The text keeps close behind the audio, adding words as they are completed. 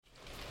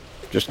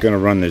Just going to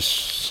run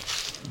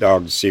this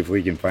dog to see if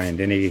we can find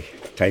any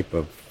type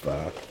of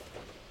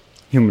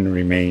human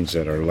remains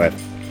that are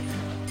left.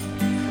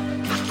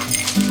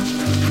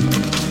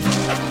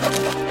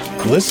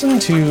 Listen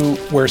to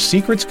Where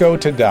Secrets Go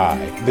to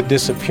Die, The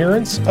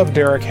Disappearance of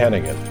Derek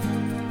Hennigan.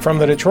 From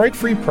the Detroit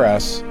Free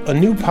Press, a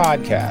new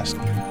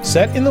podcast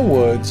set in the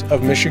woods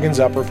of Michigan's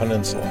Upper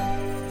Peninsula.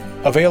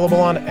 Available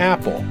on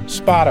Apple,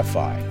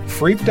 Spotify,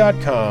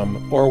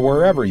 Freep.com, or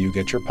wherever you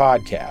get your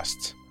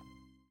podcasts.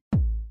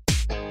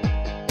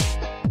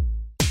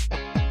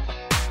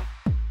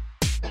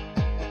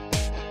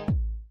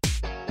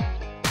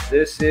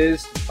 This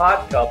is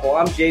PodCouple.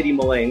 I'm JD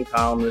Mullane,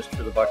 columnist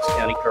for the Bucks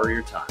County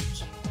Courier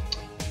Times.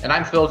 And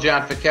I'm Phil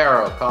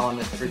Gianficaro,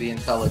 columnist for the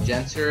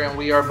Intelligencer, and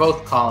we are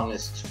both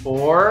columnists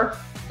for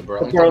the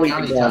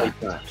Burlington County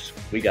Times.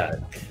 We got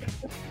it.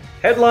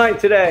 Headline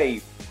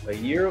today, a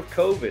year of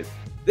COVID.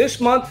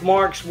 This month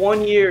marks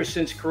 1 year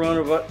since the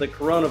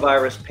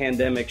coronavirus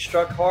pandemic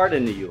struck hard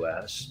in the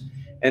U.S.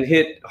 and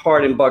hit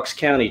hard in Bucks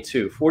County,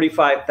 too.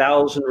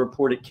 45,000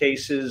 reported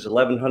cases,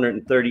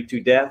 1,132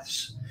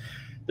 deaths.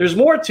 There's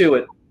more to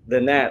it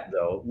than that,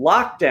 though.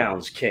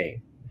 Lockdowns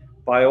came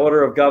by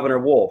order of Governor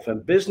Wolf,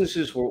 and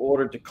businesses were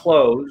ordered to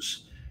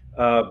close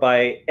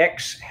by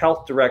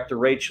ex-health director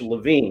Rachel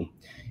Levine.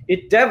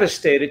 It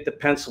devastated the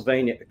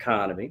Pennsylvania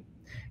economy.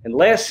 And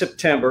last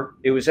September,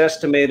 it was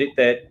estimated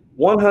that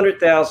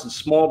 100,000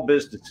 small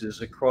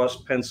businesses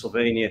across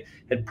Pennsylvania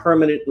had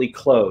permanently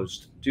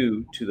closed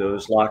due to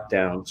those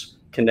lockdowns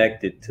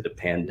connected to the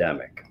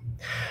pandemic.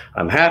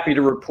 I'm happy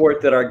to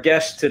report that our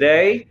guest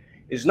today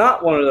is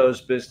not one of those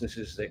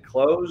businesses that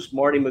closed.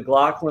 Marty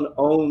McLoughlin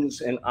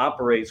owns and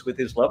operates with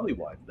his lovely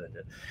wife,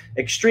 Linda,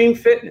 Extreme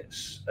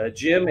Fitness, a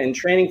gym and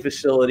training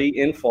facility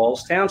in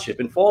Falls Township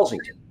in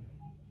Fallsington.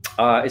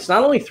 It's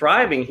not only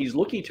thriving, he's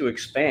looking to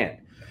expand.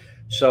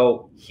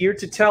 So here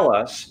to tell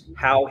us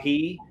how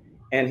he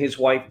and his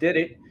wife did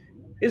it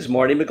is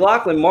Marty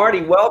McLoughlin.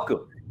 Marty,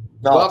 welcome.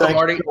 Welcome,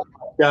 Marty.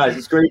 Guys,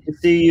 it's great to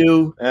see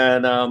you,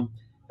 and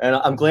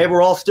I'm glad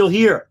we're all still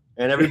here,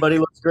 and everybody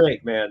looks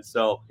great, man.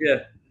 So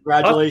yeah,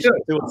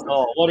 congratulations to us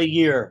all. What a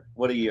year,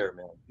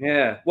 man.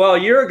 Yeah. Well, a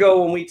year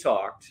ago when we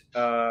talked,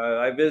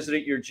 I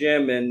visited your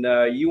gym, and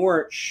you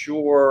weren't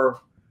sure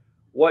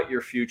what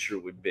your future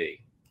would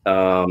be.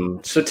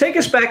 So take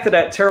us back to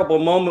that terrible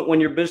moment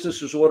when your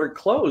business was ordered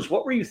closed.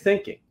 What were you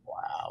thinking?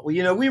 Wow.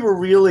 Well, we were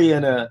really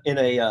in a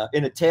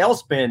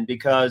tailspin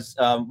because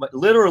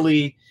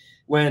literally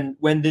when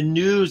the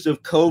news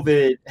of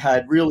COVID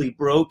had really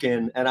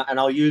broken, and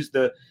I'll use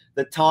the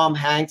Tom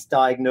Hanks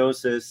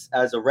diagnosis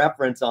as a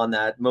reference on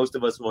that. Most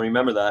of us will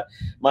remember that.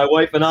 My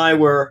wife and I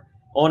were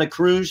on a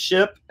cruise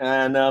ship,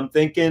 and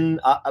thinking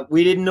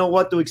we didn't know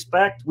what to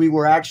expect. We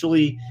were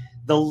actually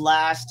the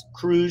last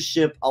cruise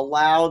ship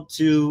allowed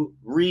to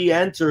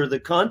re-enter the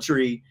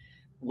country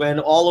when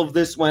all of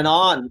this went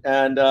on.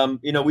 And,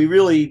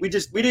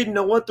 we didn't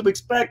know what to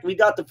expect. We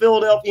got to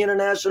Philadelphia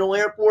International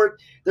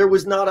Airport. There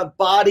was not a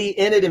body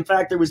in it. In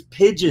fact, there was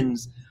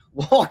pigeons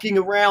walking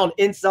around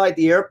inside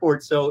the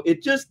airport. So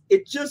it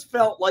just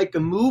felt like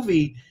a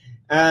movie.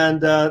 And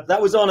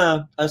that was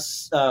on a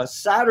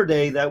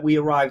Saturday that we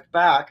arrived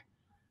back.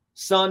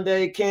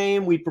 Sunday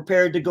came, we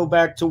prepared to go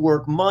back to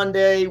work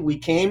Monday. We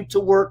came to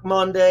work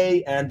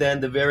Monday, and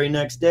then the very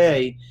next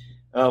day,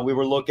 we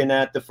were looking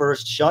at the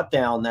first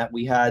shutdown that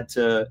we had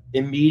to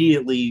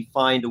immediately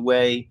find a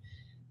way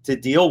to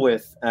deal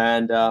with.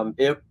 And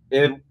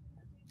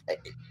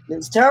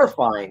it's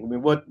terrifying. I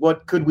mean,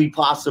 what could we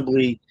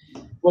possibly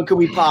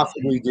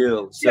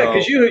do? So, yeah,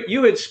 because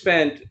you had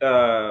spent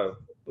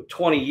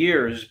 20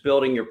 years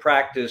building your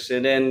practice,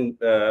 and then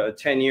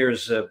 10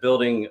 years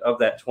building of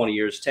that 20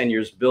 years, 10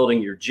 years building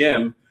your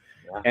gym,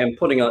 and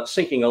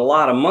sinking a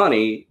lot of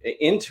money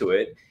into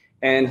it.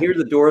 And here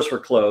the doors were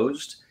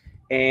closed.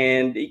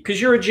 And because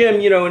you're a gym,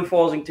 in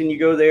Fallsington, you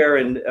go there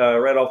and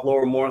right off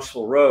Lower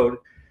Morrisville Road,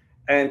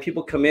 and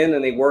people come in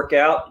and they work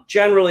out.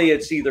 Generally,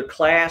 it's either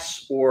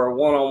class or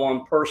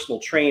one-on-one personal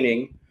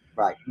training,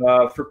 right?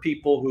 For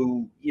people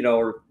who,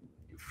 or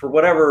for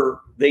whatever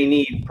they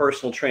need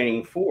personal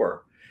training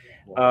for.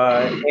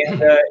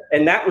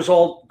 And that was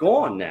all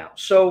gone now.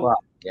 So wow.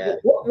 Yeah.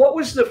 What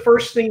was the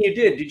first thing you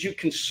did? Did you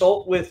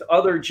consult with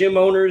other gym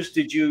owners?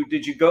 Did you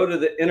go to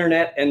the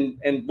internet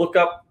and look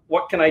up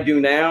what can I do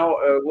now?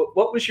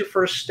 What was your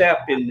first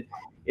step in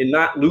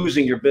not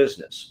losing your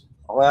business?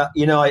 Well,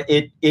 there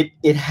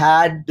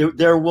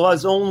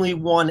was only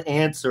one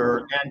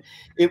answer, and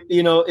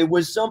it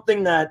was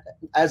something that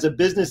as a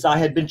business I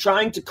had been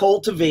trying to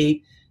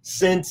cultivate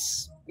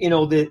since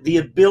the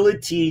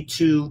ability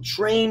to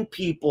train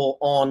people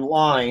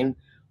online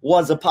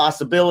was a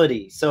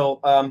possibility. So,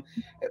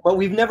 but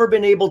we've never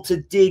been able to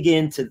dig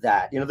into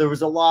that. There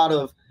was a lot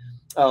of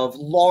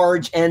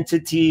large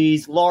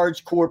entities,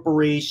 large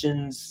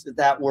corporations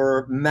that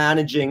were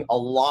managing a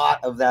lot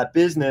of that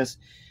business.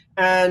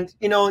 And,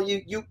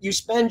 you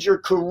spend your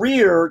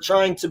career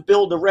trying to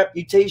build a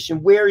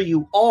reputation where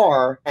you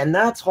are, and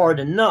that's hard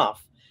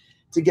enough.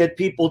 to get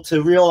people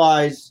to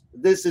realize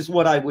this is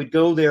what I would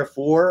go there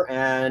for,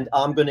 and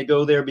I'm going to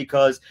go there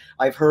because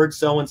I've heard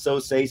so-and-so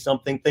say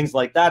something, things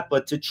like that.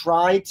 But to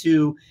try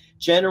to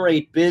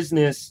generate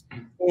business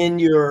in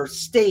your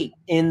state,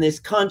 in this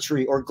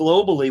country, or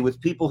globally with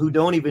people who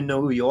don't even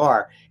know who you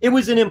are, it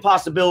was an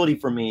impossibility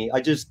for me.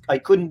 I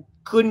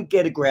couldn't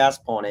get a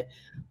grasp on it,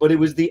 but it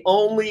was the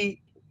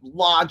only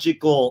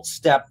logical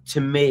step to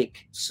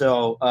make.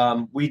 So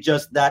we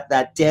just,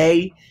 that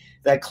day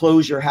that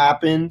closure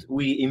happened,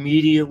 we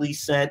immediately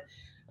sent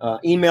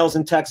emails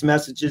and text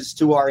messages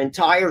to our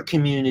entire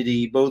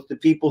community, both the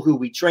people who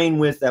we train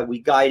with, that we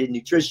guide in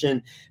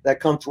nutrition, that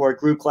come to our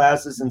group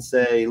classes, and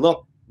say,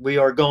 look, we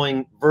are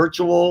going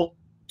virtual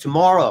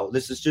tomorrow.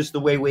 This is just the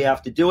way we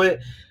have to do it.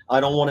 I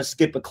don't want to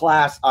skip a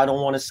class. I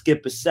don't want to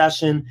skip a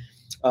session.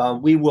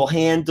 We will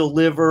hand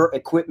deliver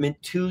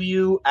equipment to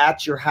you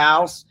at your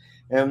house.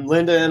 And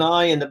Linda and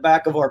I, in the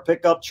back of our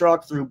pickup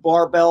truck, threw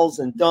barbells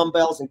and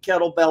dumbbells and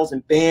kettlebells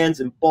and bands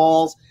and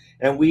balls,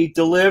 and we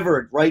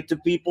delivered right to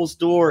people's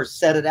doors,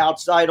 set it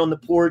outside on the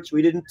porch.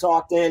 We didn't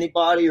talk to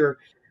anybody, or,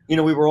 we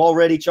were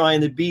already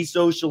trying to be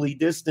socially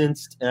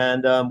distanced,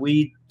 and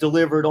we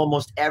delivered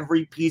almost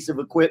every piece of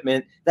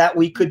equipment that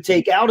we could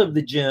take out of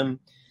the gym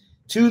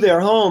to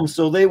their homes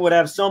so they would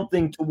have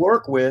something to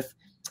work with.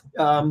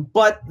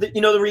 But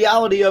the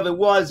reality of it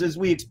was, as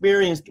we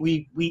experienced,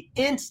 we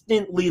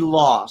instantly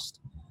lost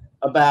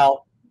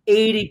about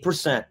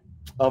 80%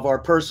 of our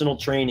personal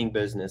training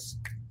business.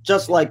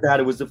 Just like that.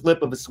 It was the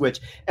flip of a switch.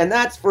 And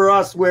that's for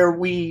us where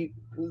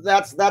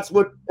that's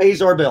what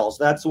pays our bills.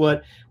 That's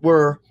what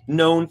we're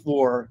known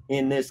for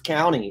in this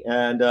county.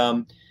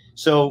 And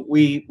so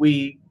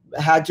we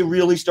had to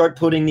really start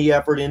putting the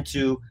effort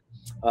into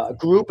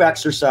group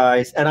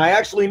exercise. And I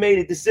actually made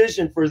a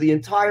decision for the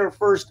entire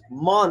first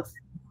month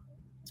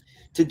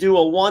to do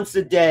a once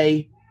a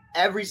day,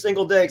 every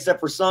single day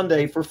except for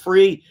Sunday, for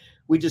free.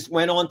 We just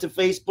went on to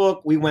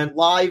Facebook. We went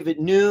live at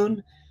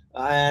noon,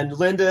 and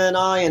Linda and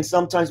I, and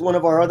sometimes one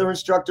of our other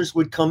instructors,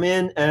 would come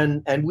in,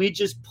 and we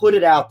just put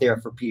it out there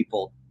for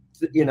people,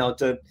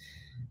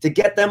 to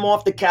get them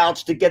off the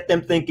couch, to get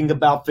them thinking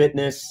about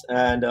fitness.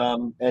 And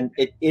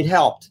it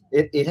helped.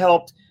 It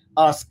helped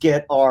us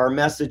get our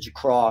message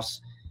across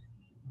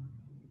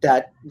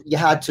that you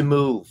had to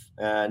move.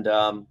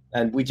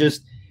 And we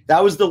just,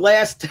 that was the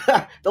last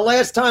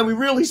time we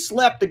really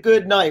slept a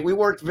good night. We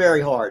worked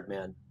very hard,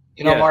 man.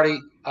 Marty,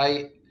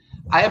 I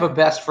have a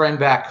best friend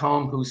back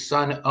home whose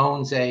son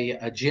owns a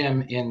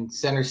gym in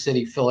Center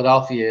City,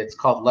 Philadelphia. It's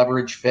called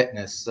Leverage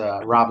Fitness.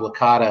 Rob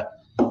Licata,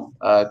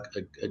 a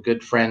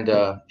good friend.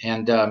 I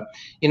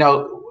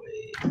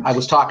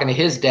was talking to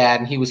his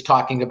dad, and he was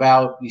talking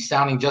about, he's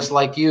sounding just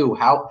like you.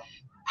 How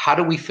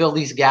do we fill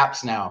these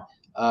gaps now?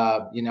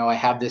 I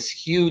have this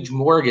huge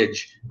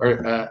mortgage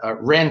or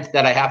rent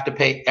that I have to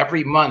pay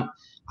every month.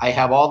 I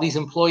have all these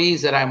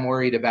employees that I'm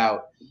worried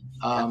about.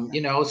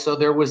 So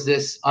there was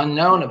this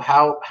unknown of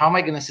how am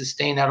I going to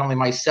sustain not only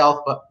myself,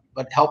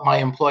 but help my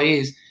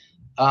employees.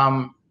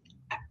 How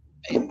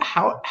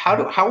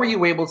were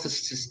you able to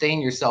sustain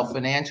yourself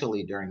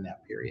financially during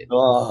that period?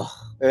 Oh,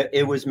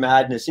 it was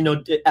madness.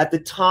 At the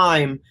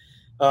time,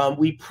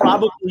 we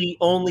probably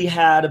only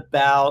had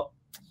about,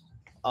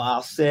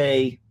 I'll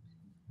say,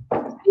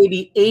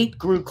 maybe 8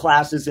 group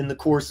classes in the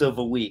course of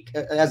a week.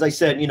 As I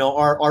said,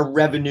 our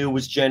revenue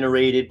was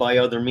generated by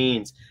other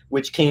means,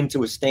 which came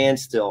to a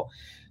standstill.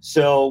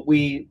 So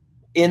we,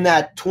 in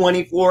that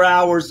 24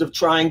 hours of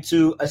trying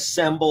to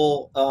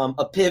assemble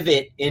a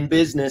pivot in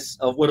business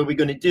of what are we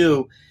going to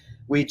do,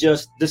 we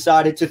just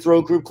decided to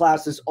throw group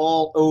classes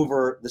all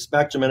over the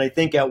spectrum. And I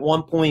think at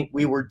one point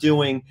we were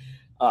doing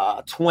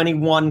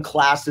 21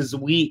 classes a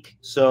week.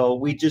 So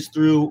we just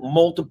threw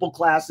multiple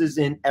classes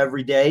in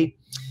every day.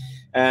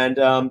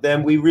 And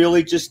then we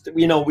really just,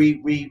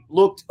 we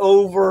looked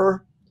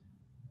over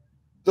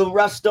the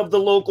rest of the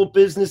local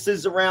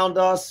businesses around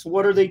us.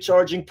 What are they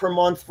charging per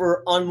month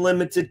for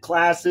unlimited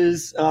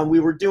classes? We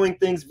were doing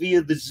things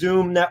via the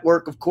Zoom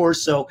network, of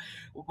course. So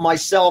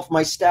myself,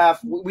 my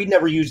staff, we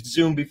never used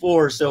Zoom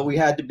before. So we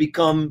had to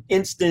become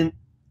instant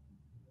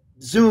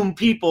Zoom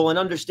people and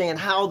understand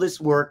how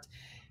this worked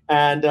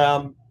and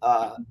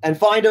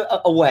find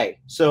a way.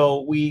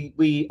 So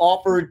we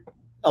offered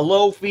a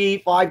low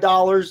fee,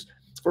 $5,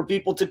 for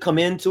people to come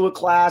into a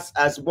class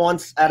as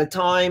once at a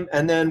time.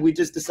 And then we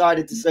just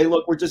decided to say,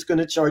 look, we're just going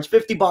to charge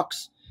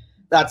 $50.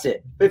 That's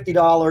it.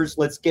 $50.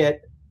 Let's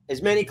get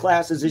as many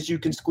classes as you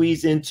can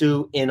squeeze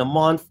into in a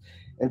month,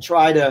 and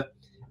try to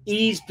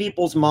ease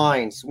people's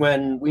minds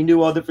when we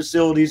knew other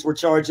facilities were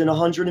charging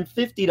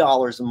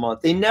 $150 a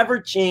month. They never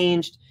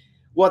changed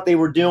what they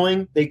were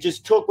doing. They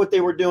just took what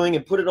they were doing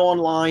and put it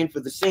online for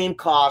the same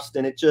cost.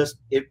 And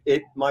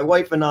my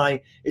wife and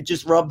I, it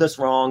just rubbed us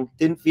wrong.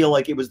 Didn't feel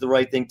like it was the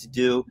right thing to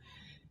do.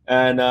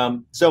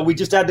 And so we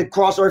just had to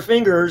cross our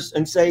fingers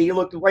and say,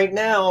 look, right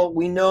now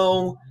we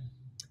know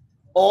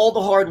all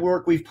the hard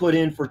work we've put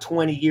in for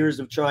 20 years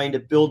of trying to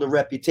build a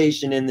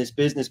reputation in this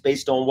business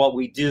based on what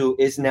we do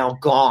is now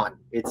gone.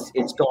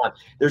 It's gone.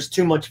 There's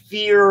too much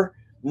fear.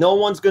 no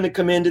one's going to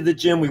come into the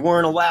gym. We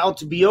weren't allowed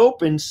to be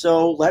open.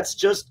 So let's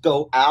just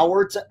go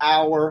hour to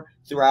hour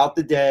throughout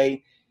the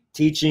day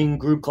teaching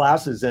group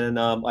classes. And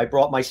I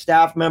brought my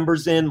staff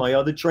members in. My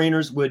other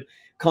trainers would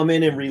come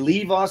in and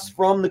relieve us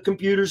from the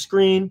computer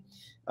screen.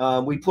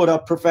 We put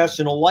up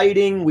professional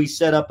lighting. We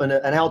set up an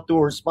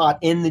outdoor spot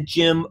in the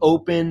gym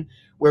open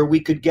where we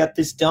could get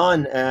this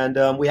done.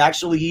 And we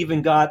actually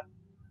even got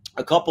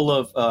a couple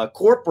of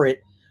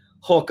corporate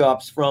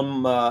hookups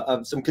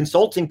from some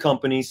consulting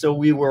companies. So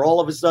we were all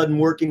of a sudden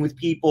working with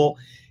people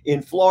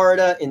in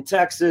Florida, in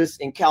Texas,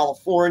 in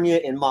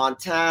California, in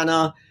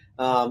Montana,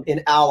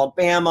 in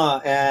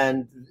Alabama.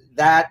 And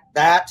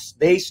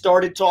they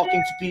started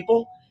talking to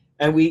people.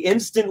 And we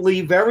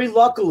instantly, very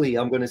luckily,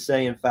 I'm going to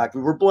say, in fact,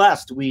 we were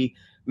blessed. We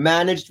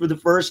managed for the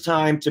first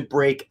time to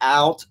break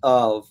out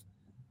of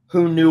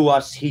who knew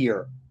us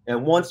here.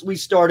 And once we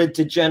started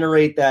to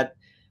generate that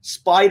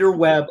spider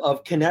web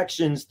of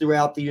connections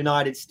throughout the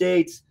United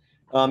States,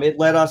 it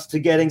led us to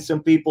getting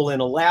some people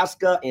in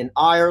Alaska, in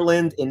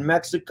Ireland, in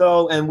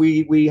Mexico. And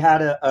we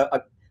had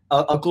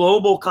a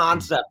global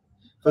concept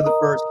for the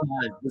first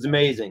time. It was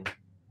amazing.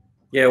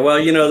 Yeah,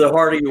 well, the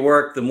harder you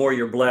work, the more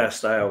you're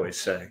blessed, I always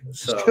say.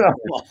 So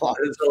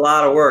it's a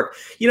lot of work.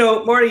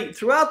 Marty,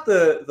 throughout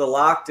the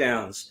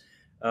lockdowns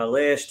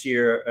last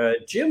year,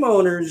 gym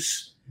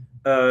owners,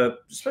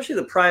 especially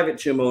the private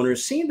gym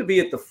owners, seem to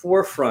be at the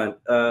forefront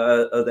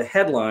of the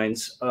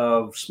headlines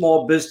of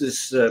small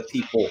business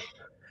people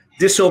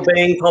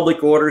disobeying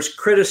public orders,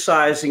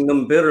 criticizing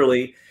them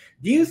bitterly.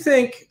 Do you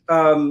think,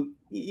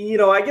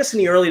 I guess in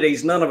the early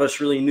days, none of us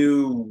really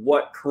knew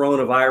what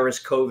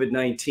coronavirus,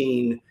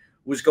 COVID-19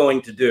 was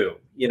going to do.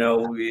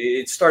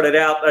 It started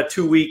out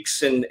 2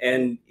 weeks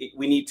and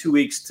we need 2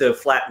 weeks to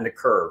flatten the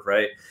curve,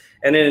 right?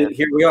 And then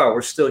here we are,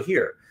 we're still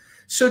here.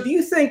 So do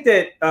you think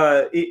that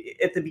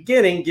at the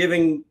beginning,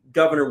 giving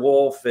Governor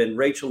Wolf and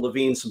Rachel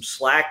Levine some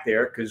slack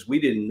there, because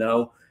we didn't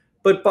know,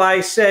 but by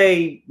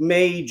say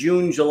May,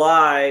 June,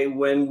 July,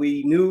 when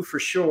we knew for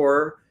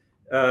sure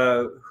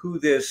who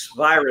this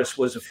virus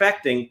was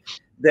affecting,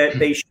 that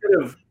they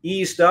should have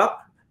eased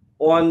up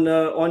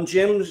on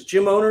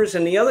gym owners?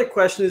 And the other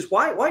question is,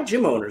 why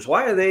gym owners?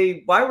 Why were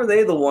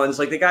they the ones,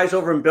 like the guys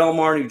over in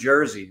Belmar, New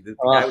Jersey, the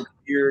guy with the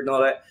beard and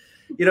all that,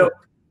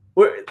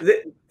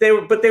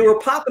 they were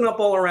popping up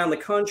all around the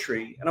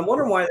country, and I'm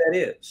wondering why that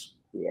is.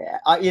 Yeah,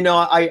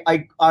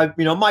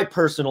 my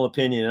personal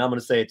opinion, and I'm going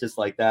to say it just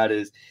like that,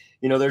 is,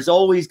 there's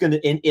always going to,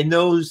 in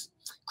those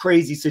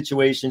crazy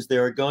situations,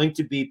 there are going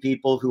to be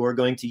people who are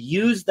going to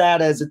use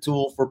that as a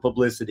tool for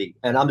publicity.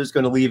 And I'm just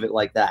going to leave it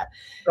like that.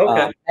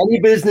 Okay. Any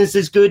business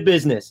is good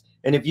business.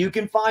 And if you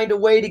can find a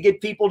way to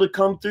get people to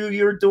come through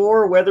your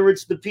door, whether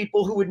it's the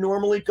people who would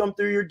normally come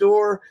through your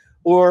door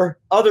or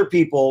other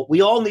people,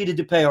 we all needed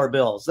to pay our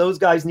bills. Those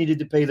guys needed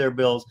to pay their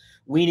bills.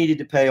 We needed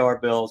to pay our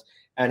bills.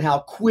 And how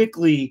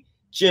quickly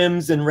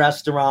gyms and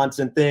restaurants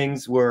and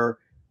things were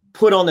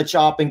put on the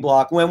chopping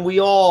block when we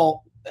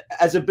all,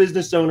 as a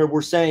business owner,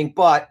 we're saying,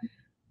 but,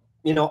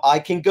 I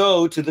can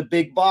go to the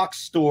big box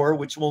store,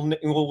 which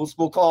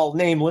we'll call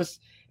nameless,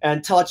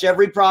 and touch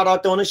every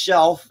product on a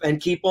shelf and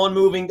keep on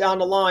moving down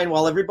the line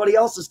while everybody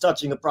else is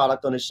touching a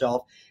product on a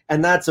shelf.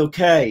 And that's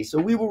okay. So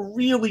we were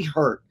really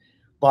hurt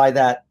by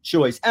that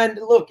choice. And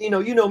look, you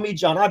know me,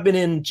 John, I've been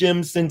in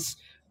gyms since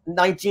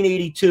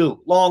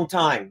 1982, long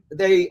time.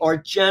 They are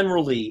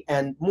generally,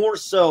 and more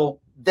so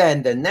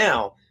then than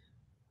now,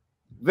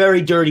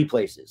 very dirty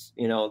places.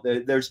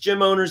 There's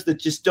gym owners that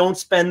just don't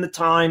spend the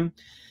time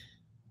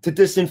to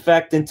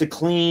disinfect and to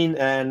clean.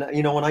 And,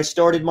 when I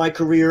started my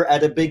career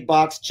at a big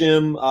box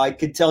gym, I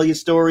could tell you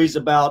stories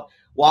about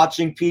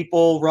watching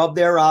people rub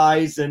their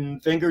eyes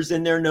and fingers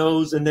in their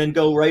nose and then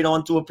go right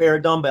onto a pair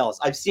of dumbbells.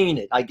 I've seen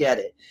it. I get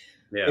it.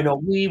 Yeah.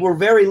 We were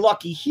very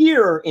lucky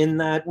here in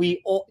that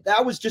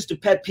that was just a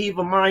pet peeve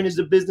of mine as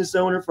a business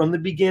owner from the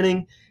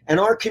beginning. And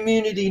our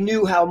community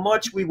knew how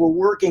much we were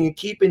working at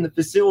keeping the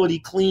facility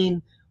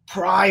clean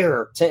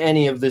prior to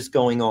any of this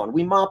going on.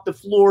 We mopped the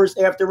floors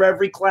after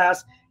every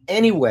class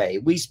anyway.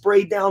 We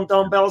sprayed down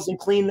dumbbells and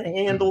cleaned the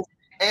handles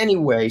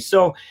anyway.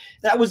 So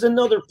that was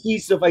another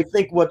piece of, I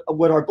think, what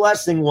our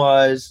blessing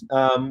was,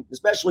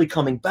 especially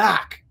coming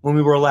back when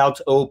we were allowed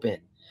to open,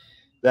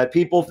 that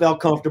people felt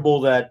comfortable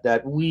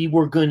that we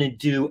were going to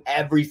do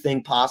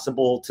everything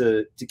possible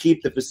to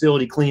keep the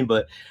facility clean.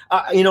 But,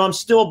 I'm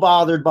still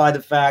bothered by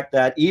the fact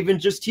that even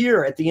just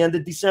here at the end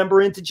of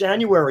December into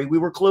January, we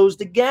were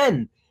closed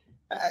again.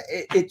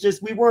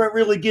 We weren't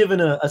really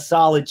given a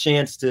solid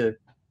chance to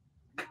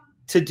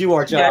do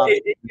our job. Yeah,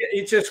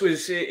 it just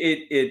was,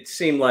 it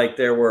seemed like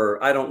there were,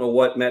 I don't know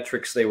what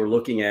metrics they were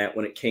looking at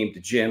when it came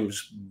to gyms,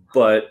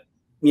 but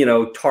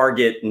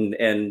Target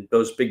and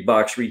those big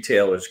box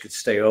retailers could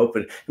stay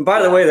open. And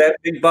by the way, that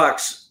big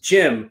box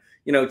gym,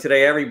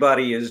 today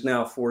everybody is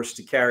now forced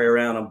to carry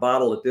around a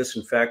bottle of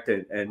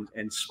disinfectant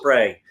and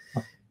spray.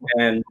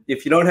 And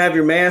if you don't have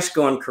your mask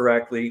on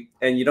correctly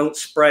and you don't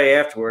spray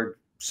afterward,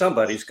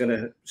 somebody's going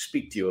to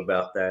speak to you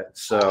about that.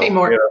 So, hey,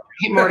 Marty,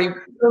 Marty,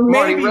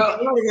 maybe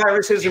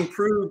coronavirus has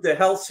improved the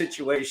health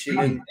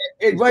situation.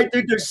 And right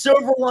there, there's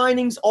silver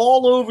linings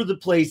all over the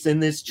place in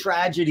this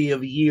tragedy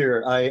of a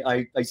year.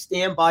 I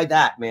stand by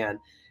that, man.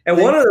 And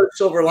one of those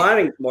silver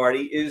linings,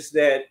 Marty, is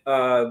that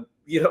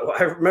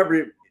I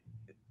remember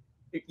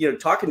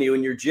talking to you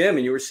in your gym,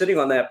 and you were sitting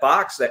on that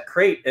box, that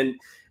crate, and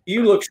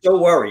you looked so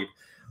worried.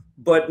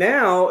 But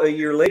now, a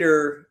year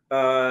later,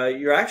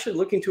 you're actually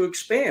looking to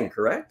expand,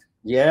 correct?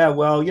 Yeah,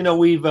 well,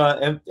 we've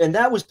and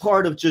that was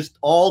part of just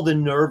all the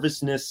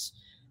nervousness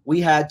we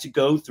had to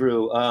go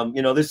through.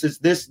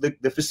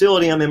 The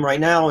facility I'm in right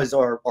now is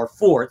our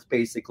fourth,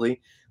 basically.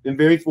 Been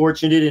very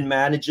fortunate in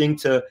managing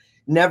to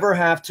never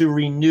have to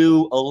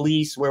renew a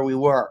lease where we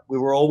were. We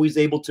were always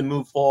able to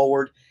move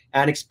forward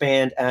and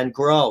expand and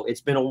grow.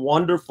 It's been a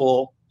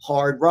wonderful,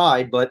 hard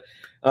ride, but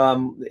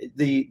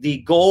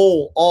the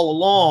goal all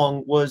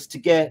along was to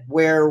get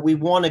where we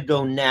want to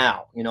go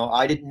now.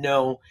 I didn't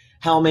know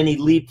how many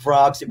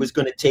leapfrogs it was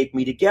going to take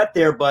me to get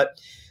there, but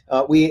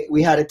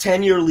we had a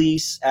 10-year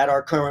lease at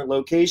our current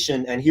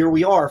location, and here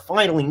we are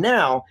finally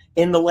now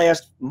in the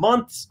last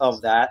months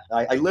of that.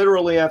 I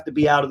literally have to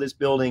be out of this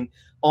building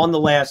on the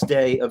last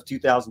day of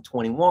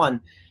 2021,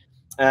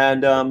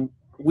 and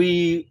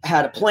we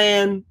had a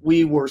plan.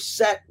 We were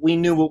set. We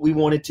knew what we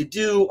wanted to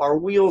do. Our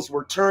wheels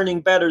were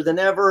turning better than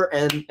ever,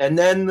 and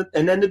then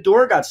the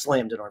door got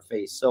slammed in our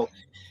face. So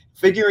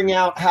figuring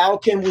out how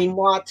can we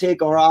not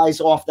take our eyes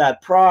off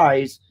that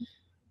prize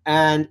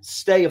and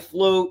stay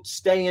afloat,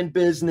 stay in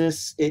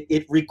business.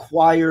 It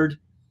required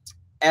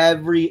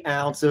every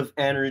ounce of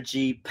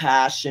energy,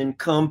 passion,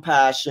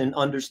 compassion,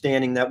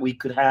 understanding that we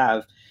could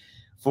have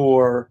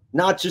for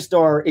not just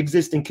our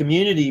existing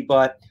community,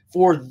 but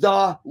for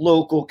the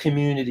local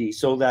community,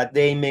 so that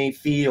they may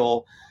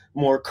feel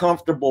more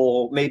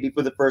comfortable, maybe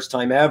for the first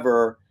time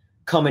ever,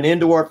 coming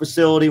into our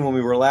facility when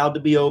we were allowed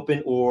to be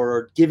open,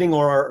 or giving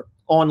our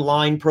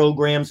online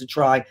programs a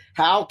try.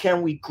 How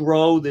can we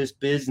grow this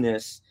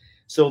business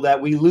so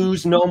that we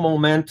lose no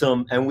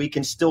momentum and we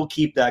can still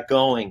keep that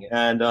going?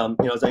 And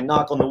as I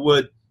knock on the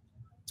wood,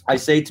 I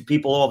say to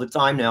people all the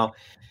time now,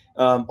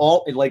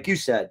 like you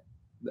said,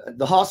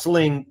 the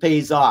hustling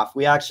pays off.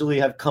 We actually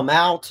have come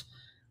out.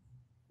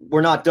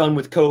 We're not done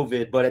with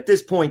COVID, but at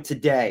this point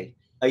today,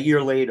 a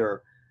year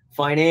later,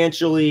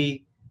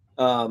 financially,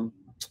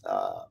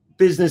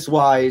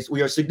 business-wise,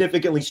 we are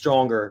significantly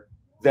stronger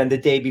than the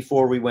day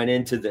before we went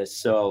into this.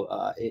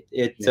 So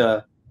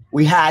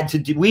we had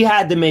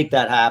to make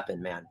that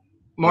happen, man.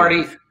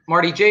 Marty,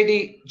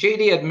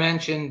 JD had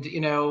mentioned,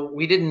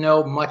 we didn't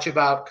know much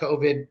about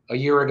COVID a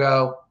year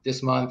ago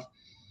this month,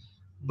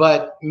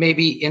 but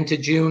maybe into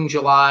June,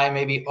 July,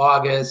 maybe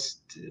August,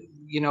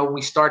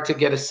 we start to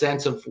get a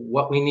sense of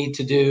what we need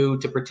to do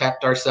to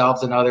protect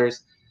ourselves and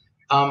others.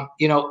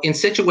 In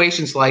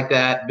situations like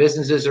that,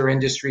 businesses or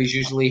industries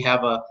usually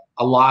have a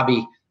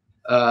lobby,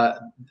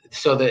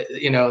 so that,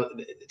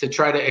 to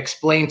try to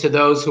explain to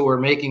those who are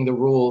making the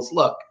rules,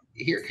 look,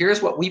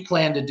 here's what we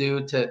plan to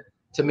do to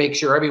make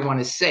sure everyone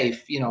is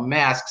safe,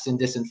 masks and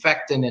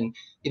disinfectant and,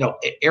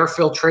 air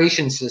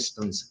filtration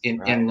systems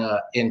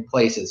in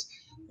places.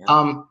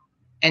 Yeah.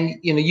 And,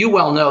 you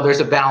well know there's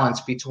a balance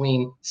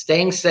between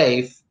staying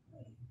safe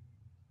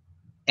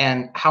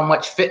and how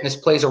much fitness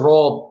plays a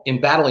role in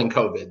battling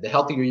COVID. The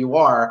healthier you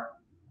are,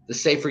 the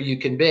safer you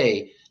can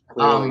be.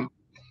 Really?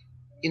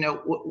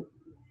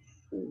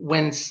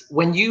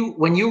 When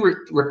you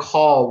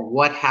recall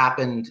what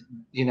happened,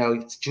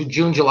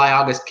 June, July,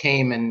 August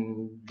came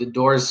and the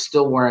doors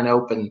still weren't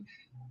open,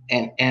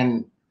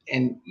 and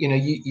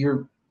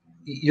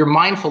you're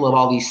mindful of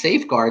all these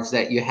safeguards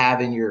that you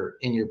have in your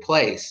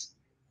place.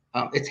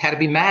 It's had to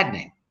be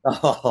maddening.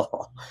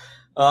 And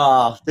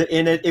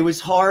it was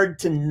hard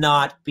to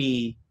not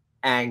be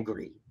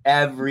angry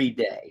every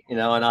day, and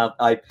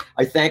I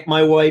thank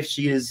my wife.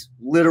 She is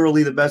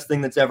literally the best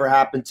thing that's ever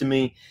happened to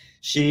me.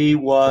 She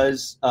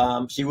was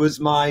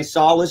my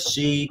solace.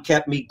 She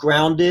kept me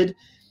grounded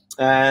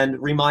and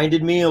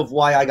reminded me of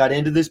why I got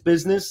into this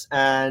business,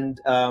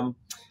 and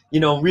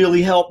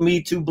really helped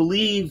me to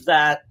believe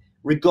that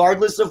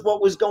regardless of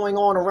what was going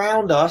on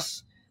around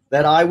us,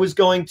 that I was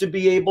going to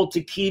be able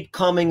to keep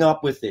coming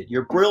up with it.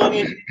 You're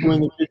brilliant, you're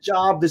doing a good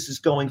job, this is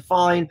going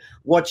fine.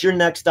 What's your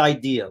next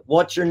idea?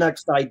 What's your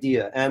next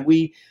idea? And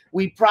we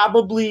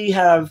probably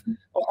have,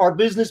 our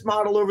business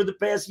model over the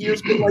past year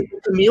has been like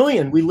a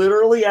chameleon. We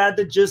literally had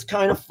to just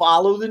kind of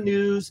follow the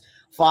news,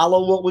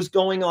 follow what was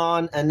going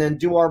on, and then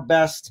do our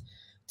best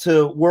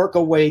to work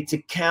a way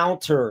to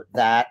counter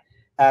that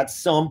at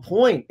some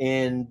point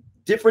in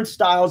different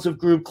styles of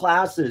group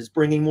classes,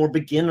 bringing more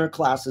beginner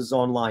classes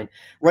online,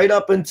 right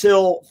up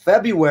until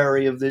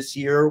February of this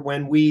year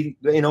when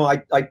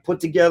I put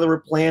together a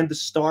plan to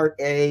start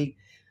a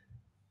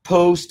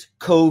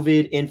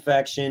post-COVID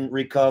infection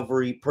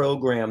recovery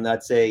program.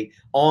 That's a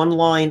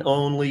online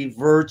only,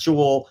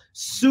 virtual,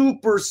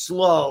 super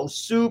slow,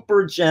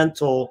 super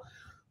gentle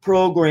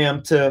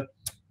program to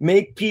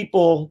make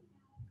people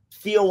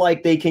feel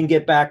like they can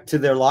get back to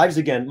their lives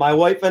again. My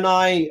wife and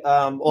I,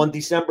 on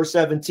December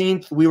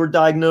 17th, we were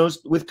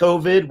diagnosed with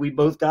COVID. We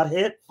both got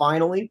hit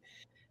finally.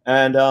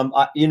 And,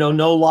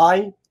 no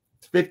lie,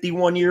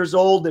 51 years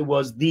old. It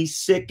was the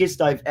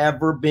sickest I've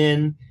ever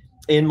been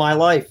in my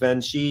life.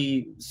 And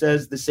she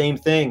says the same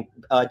thing,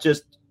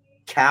 just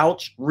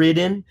couch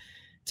ridden.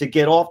 To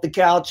get off the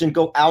couch and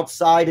go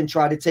outside and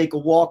try to take a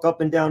walk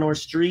up and down our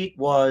street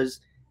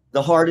was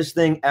the hardest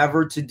thing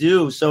ever to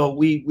do. So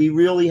we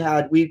really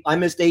I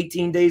missed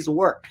 18 days of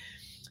work.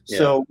 Yeah.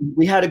 So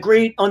we had a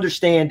great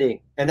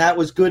understanding, and that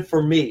was good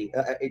for me.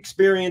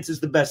 Experience is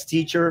the best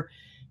teacher,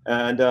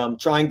 and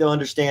trying to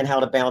understand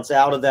how to bounce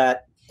out of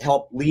that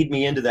helped lead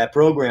me into that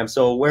program.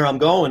 So where I'm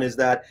going is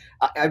that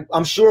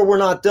I'm sure we're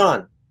not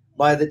done.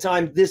 By the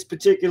time this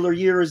particular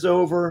year is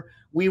over,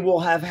 we will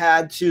have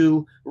had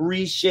to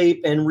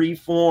reshape and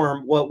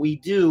reform what we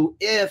do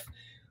if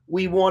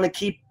we want to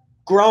keep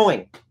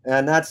growing.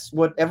 And that's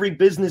what every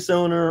business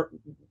owner,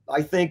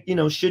 I think,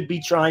 should be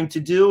trying to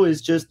do,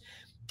 is just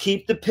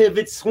keep the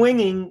pivot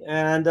swinging.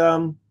 And,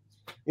 a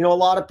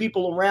lot of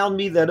people around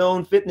me that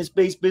own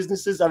fitness-based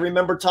businesses, I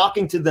remember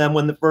talking to them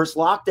when the first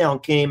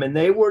lockdown came, and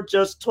they were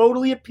just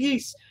totally at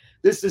peace.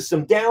 This is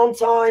some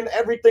downtime.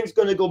 Everything's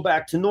going to go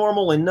back to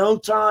normal in no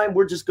time.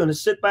 We're just going to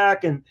sit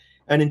back and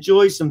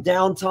enjoy some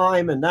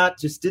downtime. And that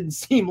just didn't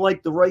seem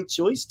like the right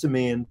choice to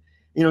me. And,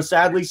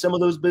 sadly, some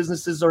of those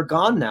businesses are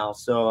gone now.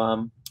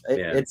 So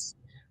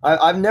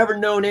I've never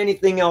known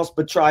anything else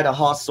but try to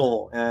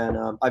hustle.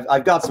 And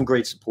I've got some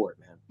great support,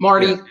 man.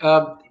 Marty,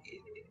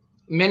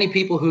 many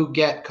people who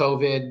get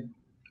COVID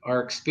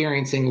are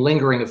experiencing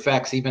lingering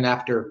effects even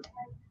after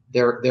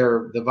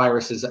the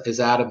virus is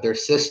out of their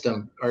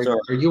system. Are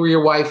you or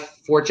your wife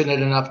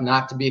fortunate enough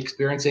not to be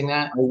experiencing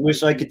that? I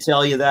wish I could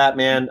tell you that,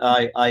 man.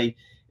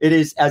 It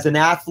is, as an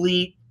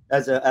athlete,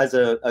 as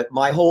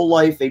my whole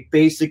life, a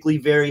basically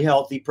very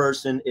healthy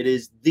person, it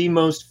is the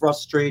most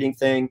frustrating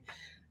thing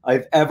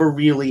I've ever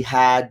really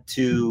had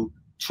to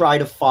try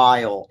to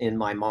file in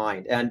my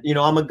mind. And,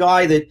 I'm a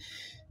guy that,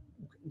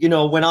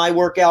 when I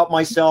work out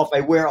myself, I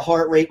wear a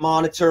heart rate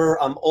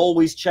monitor. I'm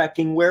always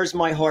checking, where's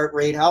my heart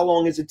rate? How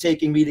long is it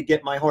taking me to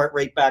get my heart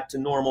rate back to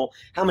normal?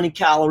 How many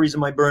calories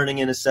am I burning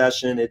in a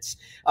session?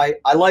 I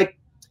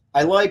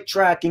like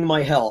tracking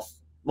my health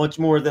much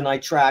more than I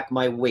track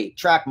my weight,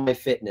 track my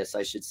fitness,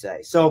 I should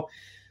say. So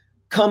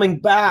coming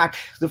back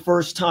the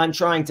first time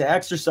trying to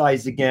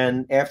exercise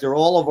again after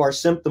all of our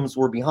symptoms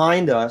were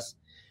behind us,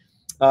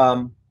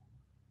 I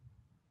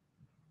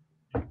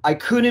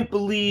couldn't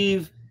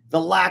believe the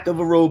lack of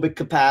aerobic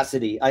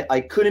capacity. I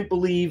couldn't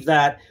believe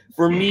that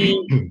for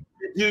me to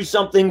do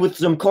something with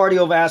some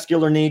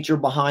cardiovascular nature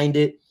behind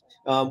it,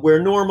 where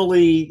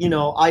normally,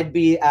 I'd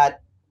be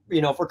at,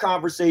 for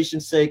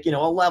conversation's sake, a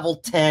level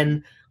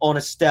 10 on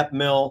a step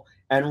mill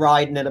and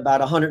riding at about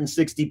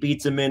 160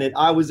 beats a minute.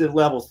 I was at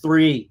level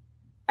 3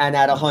 and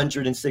at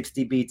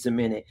 160 beats a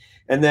minute.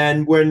 And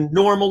then when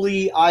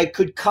normally I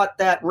could cut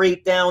that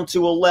rate down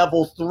to a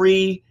level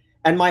 3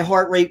 and my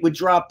heart rate would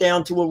drop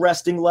down to a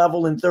resting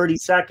level in 30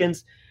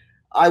 seconds,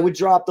 I would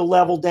drop the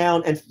level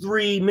down, and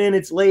 3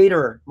 minutes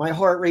later, my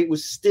heart rate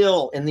was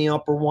still in the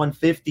upper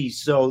 150s.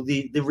 So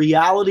the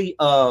reality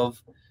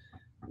of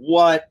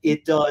what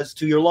it does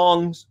to your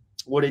lungs,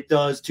 what it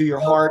does to your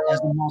heart as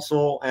a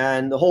muscle,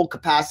 and the whole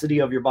capacity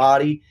of your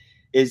body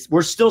is,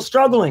 we're still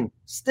struggling.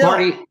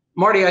 Still.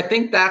 Marty, I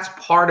think that's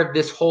part of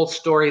this whole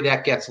story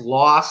that gets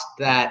lost,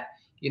 that,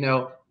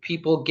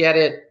 people get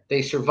it,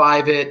 they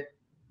survive it.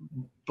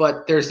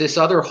 But there's this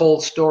other whole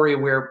story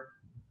where,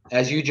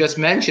 as you just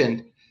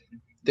mentioned,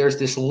 there's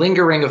this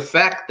lingering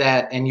effect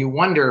and you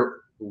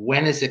wonder,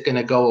 when is it going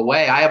to go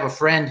away? I have a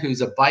friend who's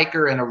a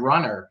biker and a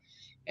runner,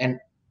 and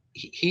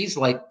he's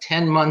like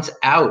 10 months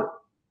out.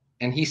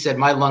 And he said,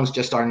 my lungs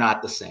just are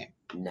not the same.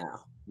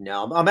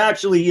 No, I'm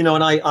actually, and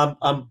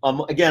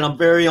I'm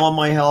very on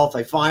my health.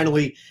 I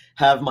finally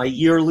have my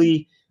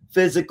yearly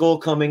physical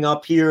coming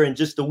up here in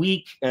just a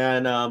week,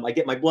 and I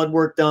get my blood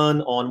work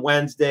done on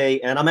Wednesday,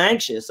 and I'm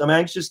anxious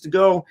to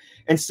go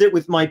and sit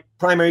with my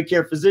primary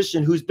care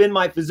physician, who's been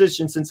my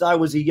physician since I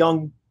was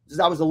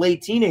a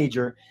late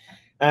teenager,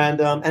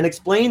 and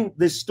explain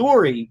this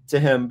story to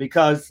him,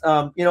 because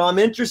I'm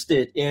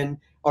interested in,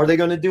 are they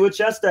going to do a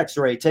chest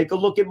x-ray, take a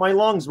look at my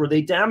lungs, were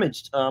they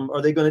damaged,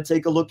 are they going to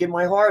take a look at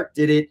my heart,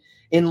 did it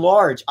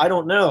enlarge? I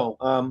don't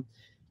know.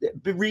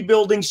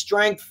 Rebuilding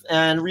strength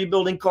and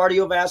rebuilding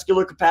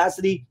cardiovascular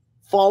capacity,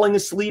 falling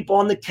asleep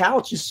on the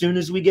couch as soon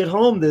as we get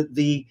home,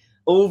 the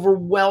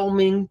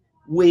overwhelming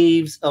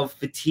waves of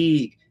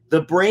fatigue,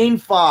 the brain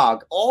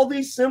fog, all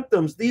these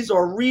symptoms, these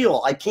are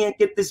real. I can't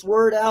get this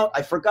word out.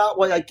 I forgot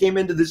why I came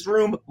into this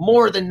room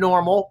more than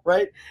normal,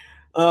 right?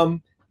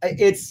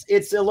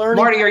 It's a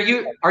learning. Marty,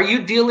 are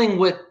you dealing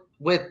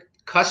with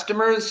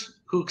customers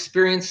who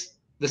experience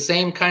the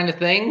same kind of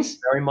things?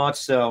 Very much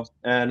so.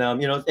 And,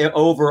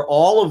 over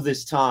all of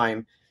this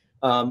time,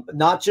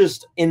 not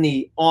just in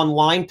the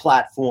online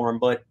platform,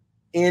 but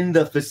in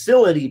the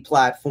facility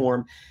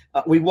platform,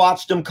 we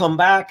watched them come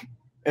back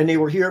and they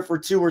were here for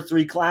 2 or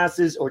 3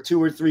 classes or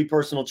 2 or 3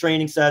 personal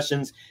training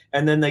sessions.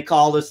 And then they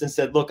called us and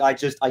said, look, I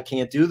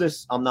can't do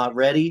this. I'm not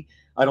ready.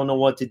 I don't know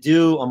what to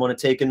do. I'm going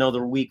to take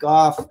another week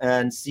off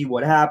and see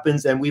what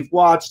happens. And we've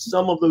watched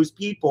some of those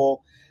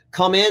people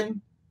come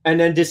in and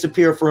then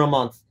disappear for a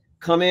month,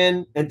 come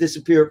in and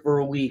disappear for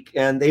a week.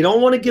 And they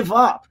don't want to give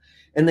up,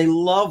 and they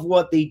love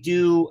what they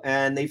do,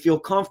 and they feel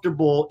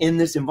comfortable in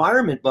this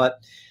environment, but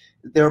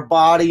their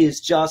body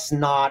is just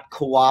not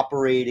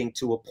cooperating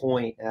to a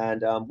point.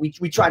 And we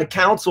try to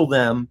counsel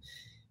them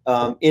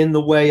in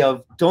the way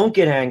of, don't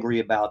get angry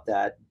about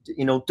that.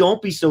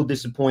 Don't be so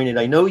disappointed.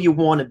 I know you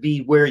want to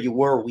be where you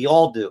were. We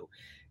all do.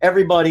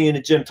 Everybody in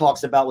the gym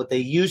talks about what they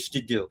used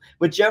to do,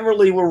 but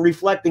generally we're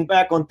reflecting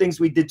back on things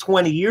we did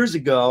 20 years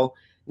ago,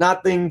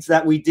 not things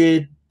that we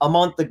did a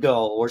month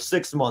ago or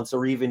 6 months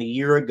or even a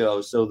year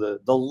ago. So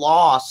the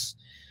loss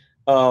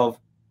of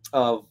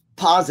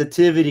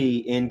positivity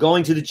in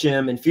going to the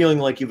gym and feeling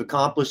like you've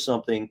accomplished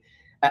something,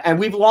 and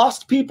we've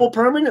lost people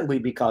permanently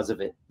because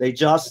of it.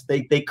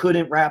 They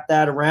couldn't wrap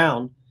that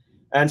around.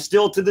 And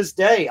still to this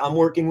day, I'm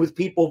working with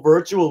people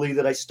virtually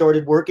that I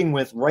started working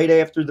with right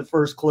after the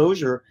first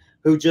closure,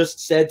 who just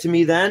said to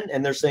me then,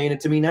 and they're saying it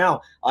to me now,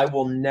 I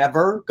will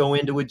never go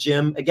into a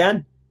gym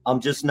again.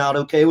 I'm just not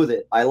okay with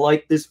it. I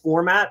like this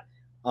format.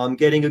 I'm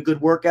getting a good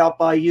workout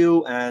by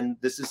you, and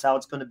this is how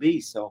it's going to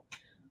be. So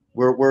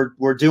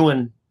we're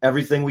doing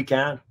everything we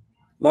can.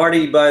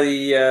 Marty, by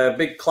the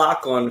big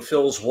clock on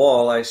Phil's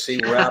wall, I see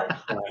we're out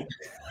of time.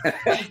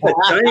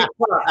 Giant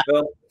clock,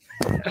 Phil.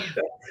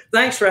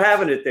 Thanks for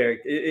having it there.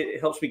 It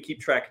helps me keep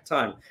track of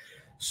time.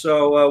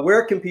 So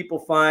where can people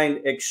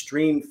find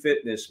Extreme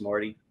Fitness,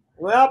 Marty?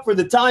 Well, for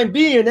the time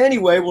being,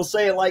 anyway, we'll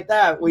say it like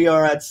that. We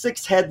are at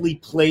 6 Headley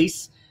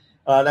Place.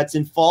 That's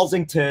in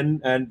Fallsington.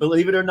 And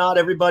believe it or not,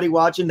 everybody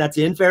watching, that's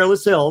in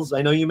Fairless Hills.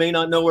 I know you may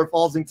not know where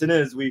Fallsington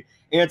is. We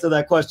answer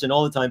that question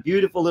all the time.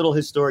 Beautiful little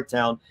historic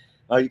town.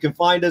 You can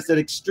find us at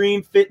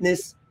Extreme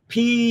Fitness,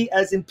 P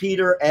as in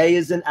Peter, A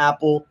as in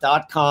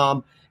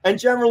Apple.com. And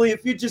generally,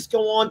 if you just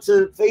go on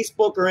to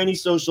Facebook or any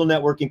social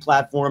networking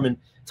platform and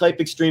type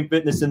Extreme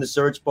Fitness in the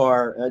search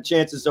bar,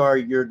 chances are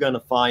you're going to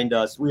find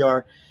us. We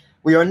are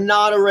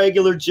not a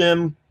regular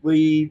gym.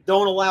 We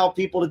don't allow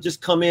people to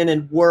just come in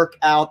and work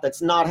out.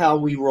 That's not how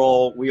we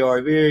roll. We are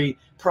a very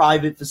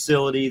private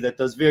facility that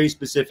does very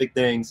specific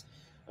things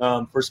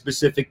for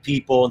specific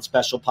people and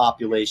special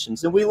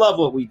populations. And we love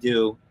what we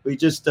do. We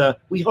just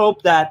we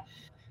hope that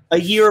a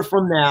year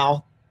from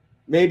now,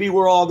 maybe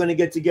we're all going to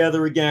get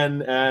together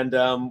again, and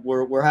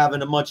we're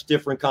having a much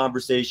different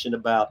conversation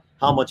about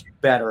how much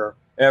better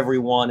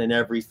everyone and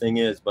everything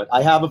is. But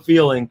I have a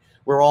feeling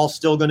we're all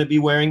still going to be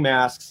wearing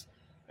masks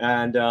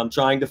and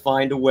trying to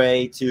find a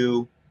way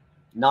to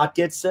not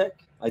get sick.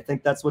 I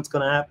think that's what's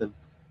going to happen.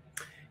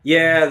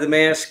 Yeah, the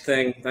mask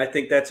thing. I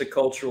think that's a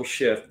cultural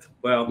shift.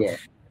 Well,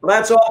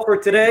 that's all for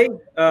today.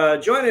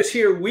 Join us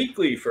here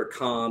weekly for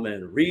calm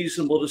and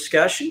reasonable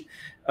discussion.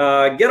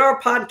 Get our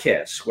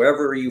podcasts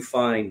wherever you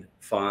find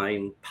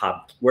fine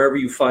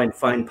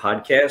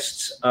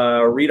podcasts.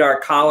 Read our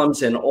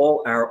columns and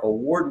all our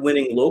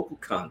award-winning local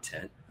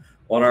content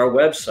on our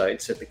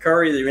websites at the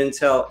Courier, the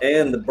Intel,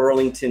 and the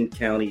Burlington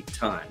County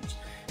Times.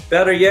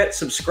 Better yet,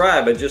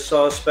 subscribe. I just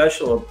saw a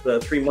special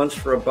of 3 months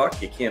for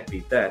 $1. You can't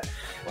beat that.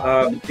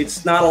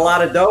 It's not a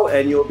lot of dough,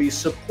 and you'll be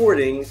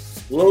supporting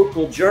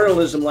local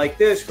journalism like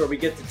this, where we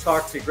get to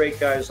talk to great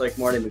guys like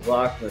Marty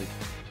McLoughlin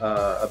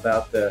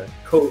about the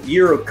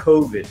year of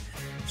COVID.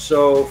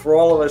 So for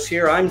all of us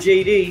here, I'm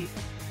JD.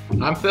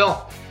 I'm Phil.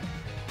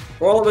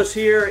 For all of us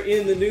here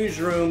in the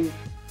newsroom,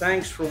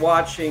 thanks for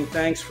watching,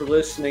 thanks for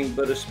listening,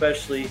 but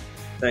especially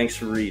thanks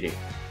for reading.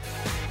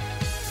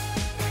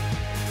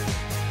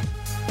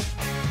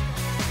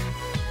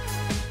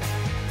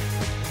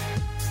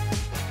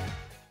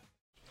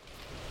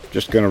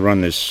 Just going to run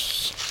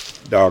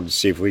this dog to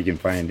see if we can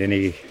find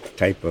any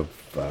type of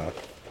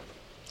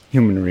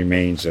human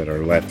remains that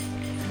are left.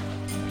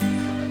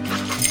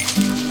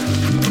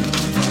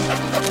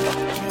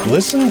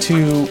 Listen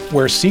to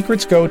Where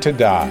Secrets Go to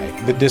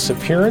Die, The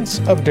Disappearance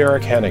of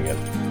Derek Hennigan.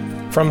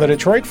 From the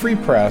Detroit Free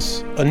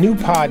Press, a new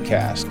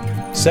podcast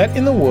set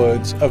in the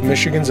woods of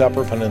Michigan's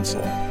Upper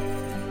Peninsula.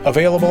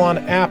 Available on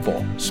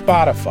Apple,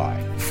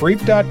 Spotify,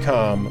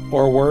 Freep.com,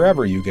 or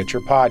wherever you get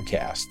your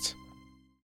podcasts.